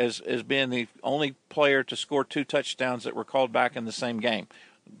Wilby, as being the only player to score 2 touchdowns that were called back in the same game.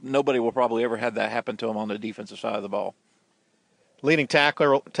 Nobody will probably ever have that happen to him on the defensive side of the ball. Leading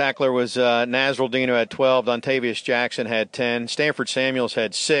tackler was Nasruldeen, who had 12. Dontavius Jackson had 10. Stanford Samuels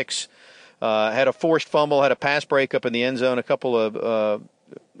had 6. Had a forced fumble, had a pass breakup in the end zone, a couple of,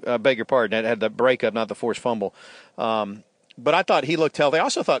 I beg your pardon, had the breakup, not the forced fumble. But I thought he looked healthy. I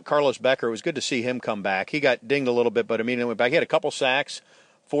also thought Carlos Becker, it was good to see him come back. He got dinged a little bit, but immediately went back. He had a couple sacks,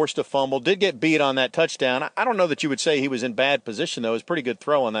 forced a fumble, did get beat on that touchdown. I don't know that you would say he was in bad position, though. It was a pretty good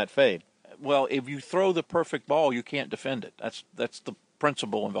throw on that fade. Well, if you throw the perfect ball, you can't defend it. That's the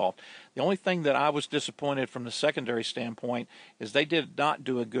principle involved. The only thing that I was disappointed from the secondary standpoint is they did not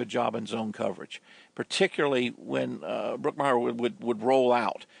do a good job in zone coverage, particularly when Brookmeyer would roll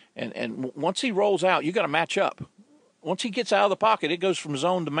out. And once he rolls out, you got to match up. Once he gets out of the pocket, it goes from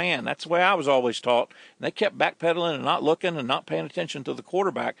zone to man. That's the way I was always taught. And they kept backpedaling and not looking and not paying attention to the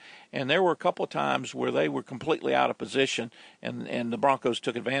quarterback. And there were a couple of times where they were completely out of position, and the Broncos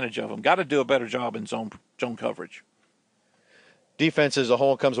took advantage of them. Got to do a better job in zone coverage. Defense as a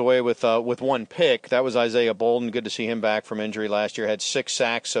whole comes away with 1 pick. That was Isaiah Bolden. Good to see him back from injury last year. Had 6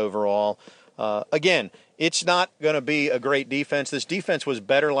 sacks overall. Again, it's not going to be a great defense. This defense was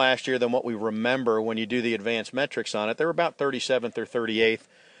better last year than what we remember when you do the advanced metrics on it. They were about 37th or 38th.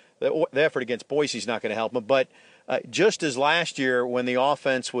 The effort against Boise is not going to help them. But just as last year when the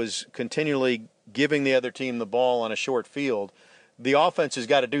offense was continually giving the other team the ball on a short field, the offense has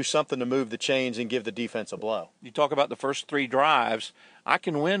got to do something to move the chains and give the defense a blow. You talk about the first 3 drives. I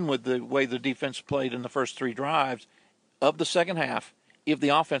can win with the way the defense played in the first 3 drives of the second half if the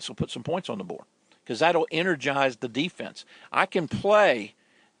offense will put some points on the board, because that'll energize the defense. I can play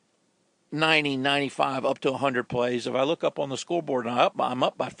 90, 95, up to 100 plays. If I look up on the scoreboard and I'm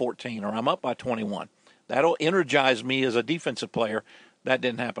up by 14 or I'm up by 21, that'll energize me as a defensive player. That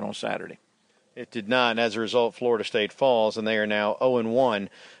didn't happen on Saturday. It did not, and as a result, Florida State falls, and they are now 0-1.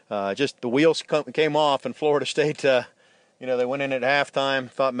 Just the wheels came off, and Florida State, they went in at halftime,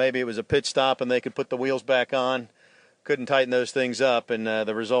 thought maybe it was a pit stop and they could put the wheels back on. Couldn't tighten those things up, and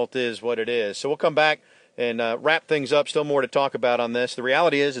the result is what it is. So we'll come back and wrap things up. Still more to talk about on this. The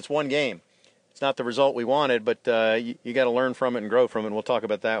reality is it's 1 game. It's not the result we wanted, but you got to learn from it and grow from it. And we'll talk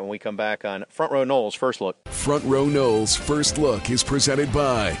about that when we come back on Front Row Noles First Look. Front Row Noles First Look is presented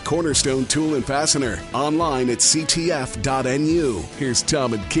by Cornerstone Tool and Fastener. Online at ctf.nu. Here's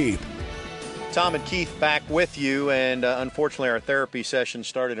Tom and Keith. Tom and Keith back with you, and unfortunately our therapy session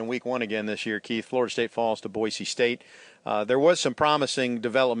started in week 1 again this year, Keith. Florida State falls to Boise State. There was some promising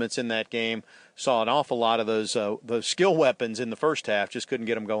developments in that game. Saw an awful lot of those skill weapons in the first half. Just couldn't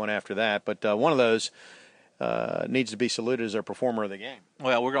get them going after that. But one of those needs to be saluted as our performer of the game.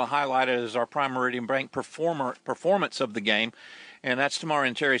 Well, we're going to highlight it as our Prime Meridian Bank performance of the game, and that's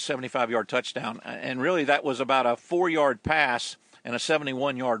Tamarian Terry's 75-yard touchdown. And really that was about a 4-yard pass and a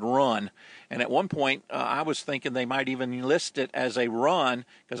 71-yard run. And at one point, I was thinking they might even list it as a run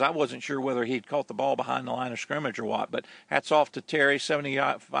because I wasn't sure whether he'd caught the ball behind the line of scrimmage or what. But hats off to Terry,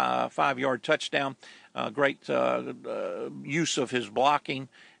 75-yard touchdown. Great use of his blocking.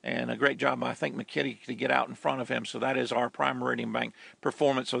 And a great job, I think, McKitty to get out in front of him. So that is our Prime Meridian Bank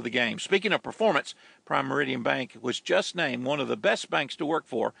performance of the game. Speaking of performance, Prime Meridian Bank was just named one of the best banks to work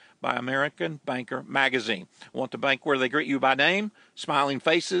for by American Banker Magazine. Want the bank where they greet you by name, smiling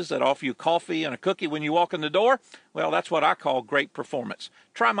faces that offer you coffee and a cookie when you walk in the door? Well, that's what I call great performance.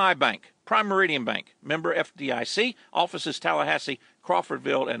 Try my bank, Prime Meridian Bank, member FDIC, offices Tallahassee,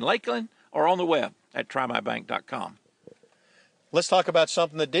 Crawfordville, and Lakeland, or on the web at trymybank.com. Let's talk about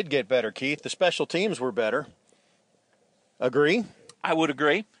something that did get better, Keith. The special teams were better. Agree? I would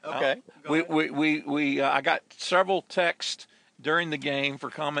agree. Okay. I got several texts during the game for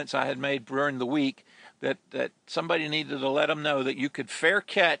comments I had made during the week that somebody needed to let them know that you could fair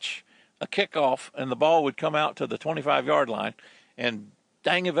catch a kickoff and the ball would come out to the 25-yard line. And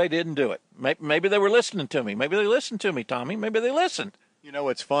dang if they didn't do it. Maybe they were listening to me. Maybe they listened to me, Tommy. Maybe they listened. You know,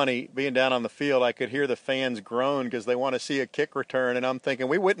 it's funny, being down on the field, I could hear the fans groan because they want to see a kick return, and I'm thinking,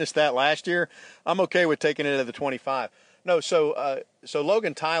 we witnessed that last year. I'm okay with taking it to the 25. No, so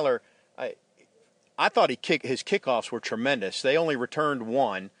Logan Tyler, I thought his kickoffs were tremendous. They only returned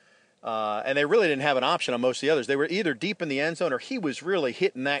one, and they really didn't have an option on most of the others. They were either deep in the end zone or he was really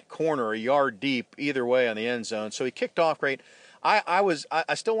hitting that corner a yard deep either way on the end zone. So he kicked off great. I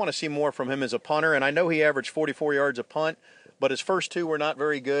still want to see more from him as a punter, and I know he averaged 44 yards a punt, but his first two were not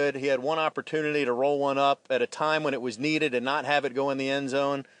very good. He had one opportunity to roll one up at a time when it was needed and not have it go in the end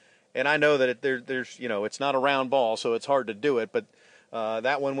zone. And I know that there's it's not a round ball, so it's hard to do it. But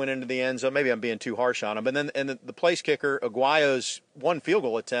that one went into the end zone. Maybe I'm being too harsh on him. But then the place kicker, Aguayo's one field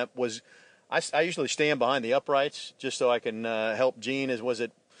goal attempt was, I usually stand behind the uprights just so I can help Gene. Was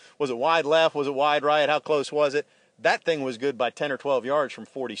it wide left? Was it wide right? How close was it? That thing was good by 10 or 12 yards from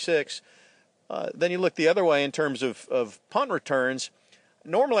 46. Then you look the other way in terms of punt returns.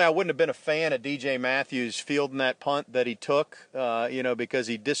 Normally I wouldn't have been a fan of DJ Matthews fielding that punt that he took, because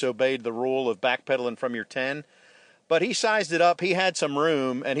he disobeyed the rule of backpedaling from your 10. But he sized it up. He had some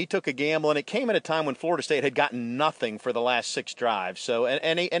room, and he took a gamble, and it came at a time when Florida State had gotten nothing for the last 6 drives. So,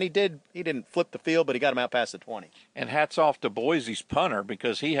 he didn't flip the field, but he got him out past the 20. And hats off to Boise's punter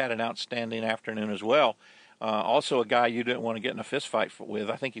because he had an outstanding afternoon as well. Also a guy you didn't want to get in a fist fight with.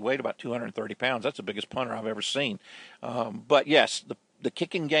 I think he weighed about 230 pounds. That's the biggest punter I've ever seen. But, yes, the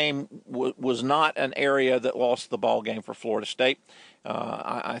kicking game was not an area that lost the ball game for Florida State.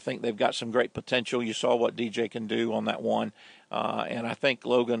 I think they've got some great potential. You saw what DJ can do on that one. And I think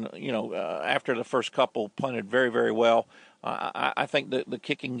Logan, after the first couple, punted very, very well. I think the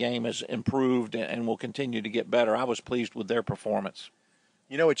kicking game has improved and will continue to get better. I was pleased with their performance.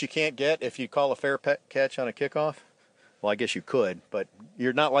 You know what you can't get if you call a fair catch on a kickoff? Well, I guess you could, but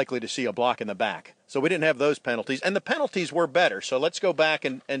you're not likely to see a block in the back. So we didn't have those penalties, and the penalties were better. So let's go back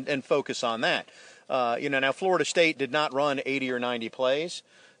and focus on that. Now Florida State did not run 80 or 90 plays,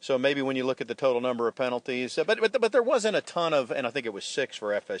 so maybe when you look at the total number of penalties, but there wasn't a ton of, and I think it was 6 for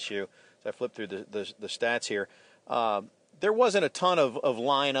FSU. So I flipped through the stats here. There wasn't a ton of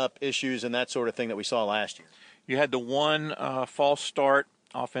lineup issues and that sort of thing that we saw last year. You had the one false start.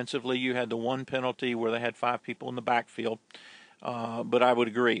 Offensively, you had the one penalty where they had 5 people in the backfield. But I would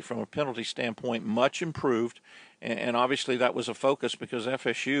agree, from a penalty standpoint, much improved. And obviously that was a focus because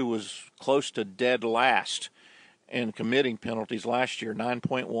FSU was close to dead last in committing penalties last year,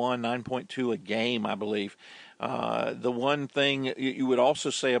 9.1, 9.2 a game, I believe. The one thing you would also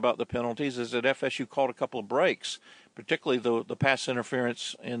say about the penalties is that FSU called a couple of breaks, particularly the pass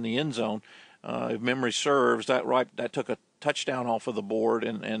interference in the end zone. If memory serves, that took a touchdown off of the board,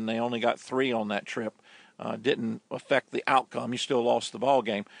 and they only got 3 on that trip. Didn't affect the outcome. You still lost the ball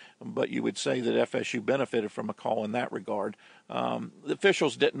game, but you would say that FSU benefited from a call in that regard. The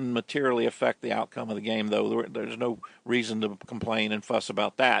officials didn't materially affect the outcome of the game, though. There's no reason to complain and fuss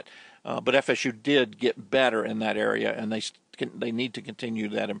about that. But FSU did get better in that area, and they need to continue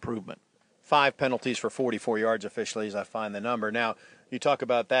that improvement. 5 penalties for 44 yards officially, as I find the number. Now, you talk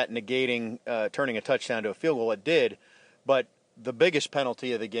about that negating turning a touchdown to a field goal. It did, but the biggest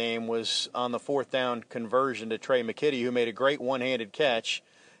penalty of the game was on the 4th down conversion to Trey McKitty, who made a great one-handed catch.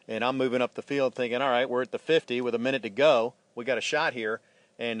 And I'm moving up the field thinking, all right, we're at the 50 with a minute to go. We got a shot here.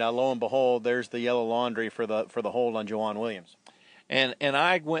 And lo and behold, there's the yellow laundry for the hold on Juwan Williams. And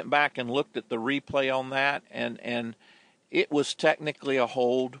I went back and looked at the replay on that, and it was technically a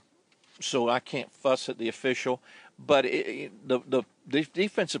hold, so I can't fuss at the official. But the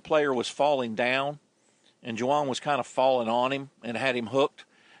defensive player was falling down, and Juwan was kind of falling on him and had him hooked.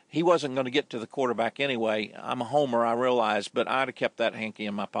 He wasn't going to get to the quarterback anyway. I'm a homer, I realize, but I'd have kept that hanky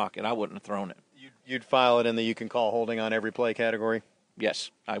in my pocket. I wouldn't have thrown it. You'd file it in the you can call holding on every play category?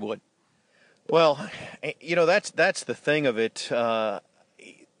 Yes, I would. Well, that's the thing of it.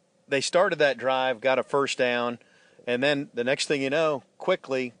 They started that drive, got a first down, and then the next thing you know,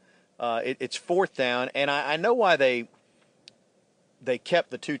 quickly, it's 4th down. And I know why they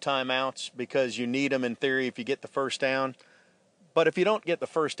kept the 2 timeouts, because you need them in theory if you get the first down. But if you don't get the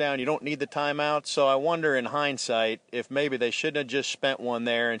first down, you don't need the timeout. So I wonder in hindsight if maybe they shouldn't have just spent one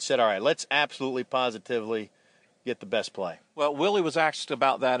there and said, all right, let's absolutely positively get the best play. Well, Willie was asked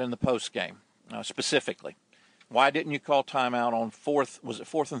about that in the postgame specifically. Why didn't you call timeout on 4th? Was it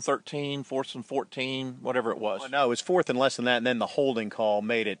 4th and 13, 4th and 14, whatever it was? Well, no, it was 4th and less than that, and then the holding call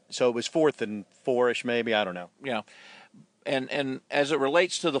made it. So it was 4th and 4-ish maybe, I don't know. Yeah. And as it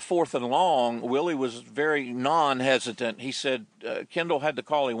relates to the 4th and long, Willie was very non-hesitant. He said Kendall had the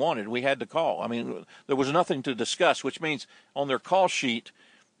call he wanted. We had to call. I mean, there was nothing to discuss, which means on their call sheet,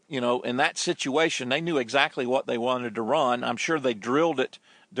 in that situation, they knew exactly what they wanted to run. I'm sure they drilled it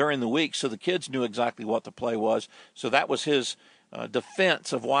during the week, so the kids knew exactly what the play was. So that was his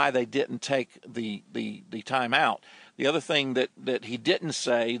defense of why they didn't take the timeout. The other thing that he didn't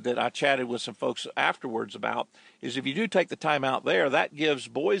say that I chatted with some folks afterwards about is if you do take the timeout there, that gives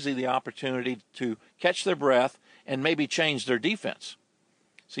Boise the opportunity to catch their breath and maybe change their defense.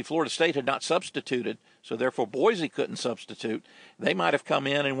 See, Florida State had not substituted, so therefore Boise couldn't substitute. They might have come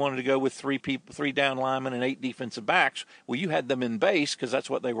in and wanted to go with 3 down linemen and 8 defensive backs. Well, you had them in base because that's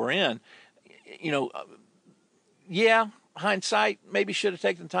what they were in. Hindsight, maybe should have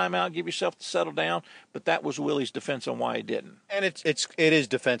taken the timeout, give yourself to settle down, but that was Willie's defense on why he didn't. And it is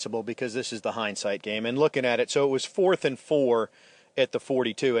defensible because this is the hindsight game. And looking at it, so it was 4th and 4 at the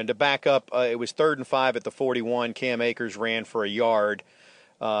 42. And to back up, it was 3rd and 5 at the 41. Cam Akers ran for a yard,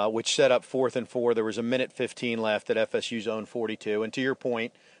 which set up 4th and 4. There was a minute 15 left at FSU's own 42. And to your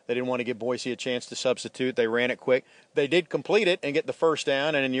point, they didn't want to give Boise a chance to substitute. They ran it quick. They did complete it and get the first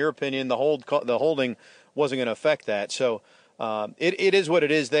down. And in your opinion, the holding wasn't going to affect that. So it is what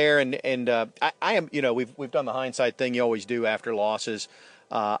it is there. And I am, we've done the hindsight thing you always do after losses.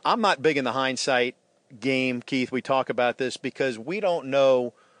 I'm not big in the hindsight game, Keith. We talk about this because we don't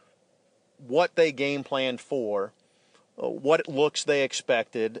know what they game planned for, what looks they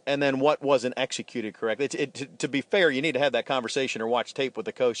expected, and then what wasn't executed correctly. To be fair, you need to have that conversation or watch tape with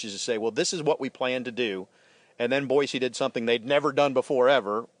the coaches to say, well, this is what we plan to do. And then Boise did something they'd never done before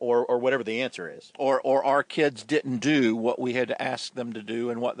ever, or whatever the answer is. Or our kids didn't do what we had asked them to do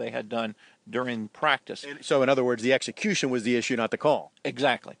and what they had done during practice. So, in other words, the execution was the issue, not the call.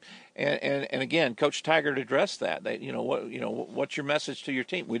 Exactly. And again, Coach Taggart addressed that. What's your message to your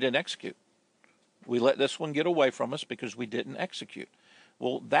team? We didn't execute. We let this one get away from us because we didn't execute.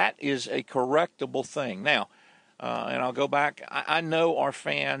 Well, that is a correctable thing. Now, and I'll go back. I know our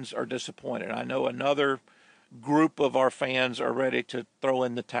fans are disappointed. I know another group of our fans are ready to throw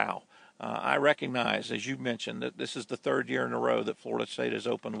in the towel. I recognize, as you mentioned, that this is the 3rd year in a row that Florida State has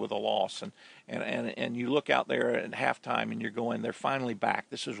opened with a loss. And you look out there at halftime and you're going, they're finally back.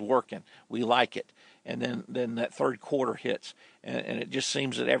 This is working. We like it. And then that 3rd quarter hits. And it just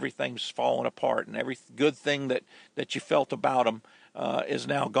seems that everything's falling apart. And every good thing that you felt about them is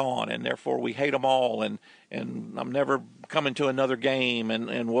now gone. And therefore we hate them all. And I'm never coming to another game.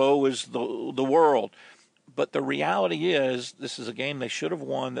 And woe is the world. But the reality is this is a game they should have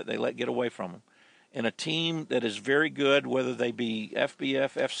won that they let get away from them. And a team that is very good, whether they be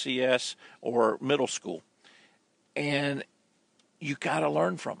FBF, FCS, or middle school. And you got to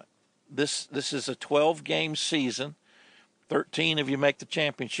learn from it. This is a 12-game season. 13 if you make the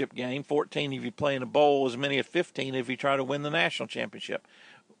championship game, 14 if you play in a bowl, as many as 15 if you try to win the national championship.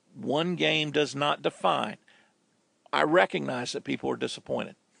 One game does not define. I recognize that people are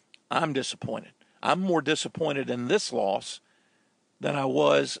disappointed. I'm disappointed. I'm more disappointed in this loss than I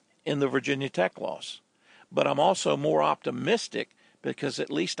was in the Virginia Tech loss. But I'm also more optimistic because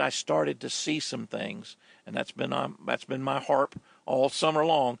at least I started to see some things, and that's been my harp all summer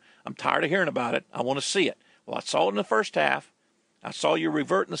long. I'm tired of hearing about it. I want to see it. Well, I saw it in the first half. I saw you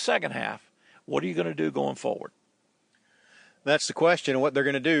revert in the second half. What are you going to do going forward? That's the question, and what they're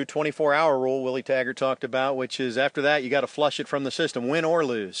going to do. 24-hour rule Willie Taggart talked about, which is after that you got to flush it from the system, win or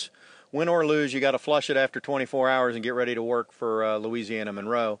lose. Win or lose, you got to flush it after 24 hours and get ready to work for Louisiana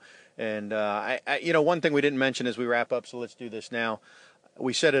Monroe. And, one thing we didn't mention as we wrap up, so let's do this now.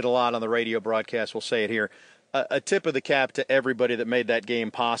 We said it a lot on the radio broadcast. We'll say it here. A tip of the cap to everybody that made that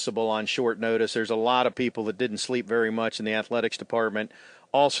game possible on short notice. There's a lot of people that didn't sleep very much in the athletics department.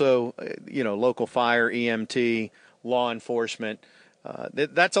 Also, local fire, EMT, law enforcement.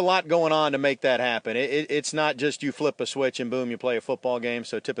 That's a lot going on to make that happen. It's not just you flip a switch and boom, you play a football game.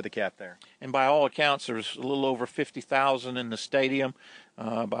 So tip of the cap there. And by all accounts, there's a little over 50,000 in the stadium.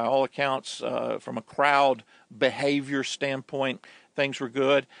 By all accounts, from a crowd behavior standpoint, things were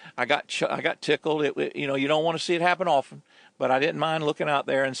good. I got tickled. You don't want to see it happen often, but I didn't mind looking out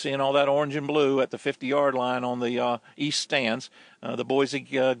there and seeing all that orange and blue at the 50-yard line on the east stands. The Boise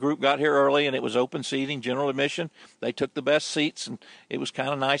group got here early, and it was open seating, general admission. They took the best seats, and it was kind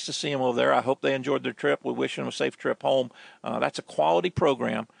of nice to see them over there. I hope they enjoyed their trip. We wish them a safe trip home. That's a quality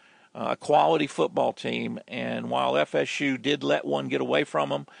program, a quality football team, and while FSU did let one get away from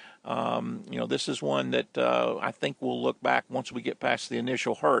them, this is one that I think we'll look back once we get past the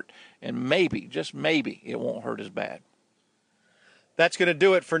initial hurt, and maybe, just maybe, it won't hurt as bad. That's going to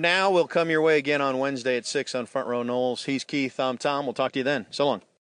do it for now. We'll come your way again on Wednesday at 6 on Front Row Knowles. He's Keith. I'm Tom. We'll talk to you then. So long.